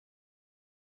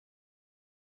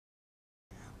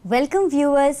Welcome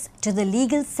viewers to the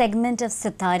legal segment of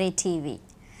Sitare TV.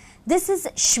 This is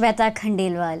Sweta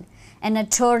Khandelwal, an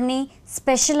attorney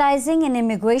specializing in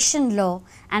immigration law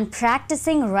and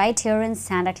practicing right here in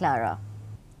Santa Clara.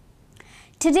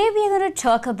 Today we are going to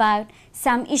talk about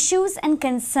some issues and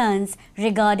concerns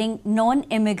regarding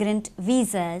non-immigrant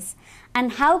visas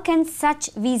and how can such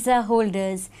visa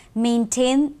holders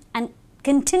maintain and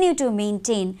continue to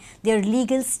maintain their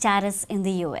legal status in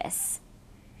the US.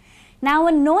 Now,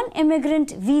 a non-immigrant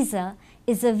visa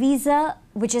is a visa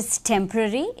which is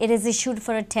temporary. It is issued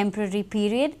for a temporary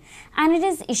period and it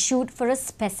is issued for a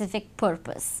specific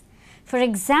purpose. For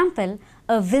example,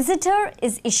 a visitor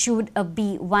is issued a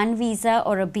B1 visa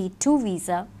or a B2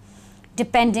 visa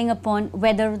depending upon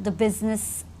whether the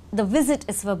visit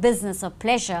is for business or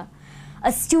pleasure.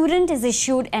 A student is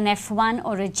issued an F1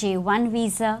 or a J1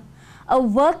 visa. A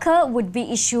worker would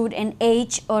be issued an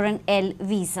H or an L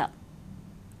visa.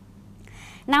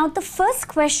 Now, the first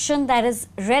question that is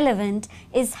relevant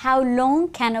is how long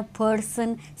can a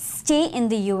person stay in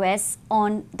the US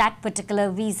on that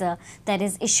particular visa that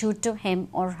is issued to him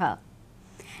or her.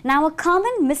 Now, a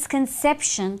common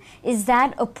misconception is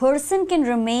that a person can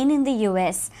remain in the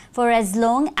US for as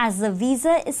long as the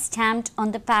visa is stamped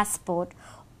on the passport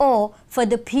or for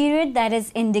the period that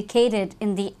is indicated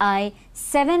in the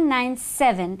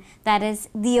I-797, that is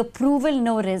the approval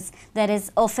notice that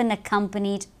is often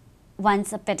accompanied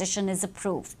once a petition is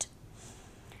approved.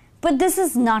 But this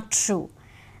is not true.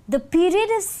 The period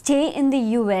of stay in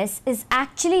the US is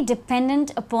actually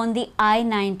dependent upon the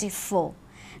I-94.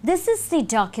 This is the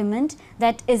document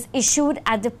that is issued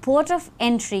at the port of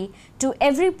entry to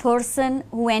every person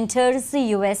who enters the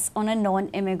US on a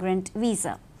non-immigrant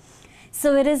visa.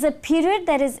 So it is a period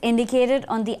that is indicated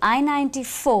on the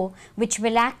I-94 which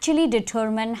will actually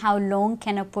determine how long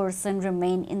can a person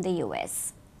remain in the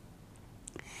US.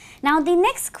 Now, the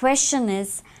next question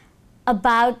is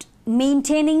about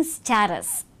maintaining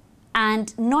status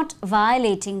and not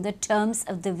violating the terms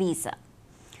of the visa.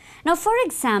 Now, for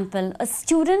example, a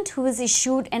student who is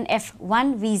issued an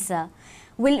F1 visa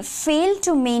will fail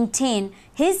to maintain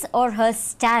his or her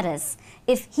status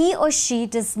if he or she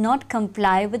does not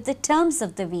comply with the terms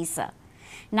of the visa.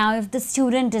 Now, if the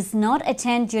student does not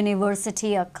attend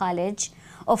university or college,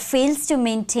 or fails to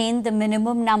maintain the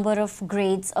minimum number of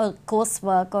grades or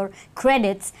coursework or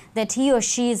credits that he or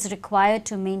she is required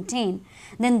to maintain,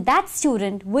 then that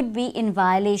student would be in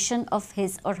violation of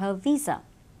his or her visa.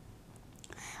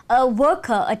 A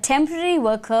worker, a temporary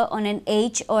worker on an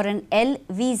H or an L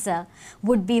visa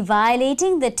would be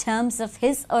violating the terms of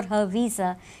his or her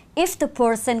visa if the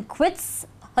person quits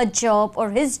her job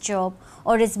or his job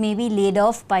or is maybe laid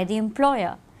off by the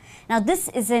employer. Now, this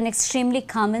is an extremely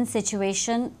common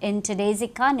situation in today's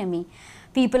economy.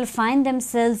 People find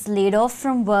themselves laid off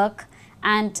from work,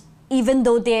 and even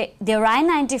though their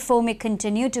I-94 may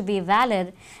continue to be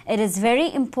valid, it is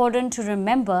very important to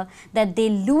remember that they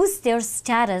lose their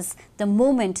status the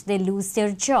moment they lose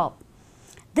their job.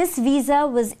 This visa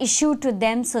was issued to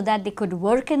them so that they could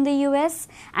work in the US,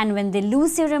 and when they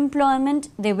lose their employment,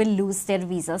 they will lose their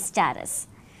visa status.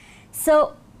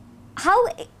 So,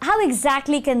 how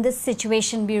exactly can this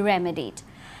situation be remedied?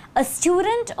 A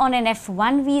student on an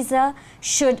F1 visa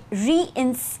should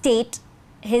reinstate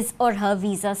his or her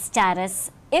visa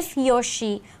status if he or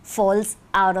she falls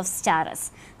out of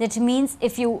status. That means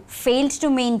if you failed to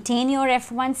maintain your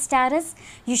F1 status,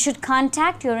 you should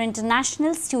contact your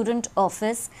international student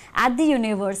office at the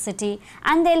university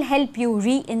and they'll help you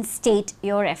reinstate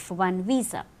your F1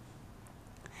 visa.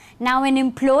 Now, an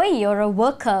employee or a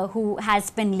worker who has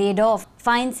been laid off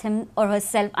finds him or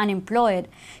herself unemployed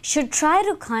should try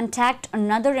to contact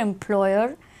another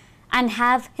employer and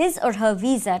have his or her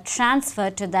visa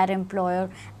transferred to that employer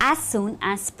as soon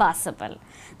as possible.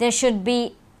 There should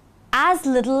be as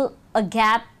little a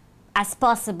gap as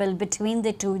possible between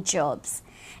the two jobs.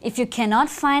 If you cannot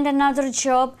find another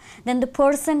job, then the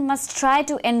person must try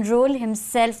to enroll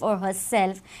himself or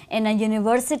herself in a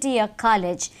university or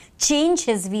college, change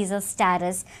his visa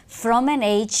status from an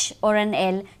H or an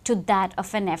L to that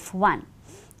of an F1.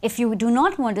 If you do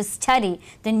not want to study,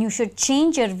 then you should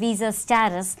change your visa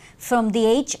status from the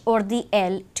H or the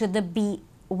L to the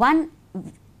B1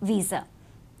 visa.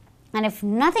 And if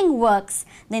nothing works,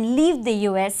 then leave the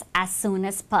US as soon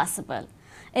as possible.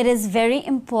 It is very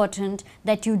important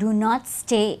that you do not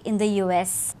stay in the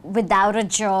US without a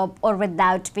job or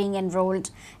without being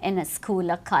enrolled in a school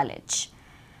or college.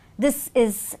 This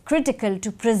is critical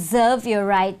to preserve your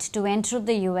right to enter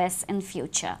the US in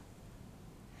future.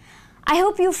 I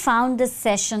hope you found this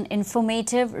session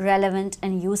informative, relevant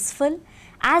and useful.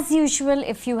 As usual,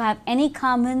 if you have any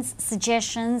comments,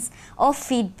 suggestions or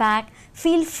feedback,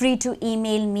 feel free to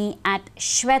email me at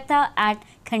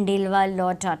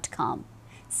shweta@khandelwallaw.com.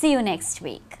 See you next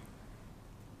week.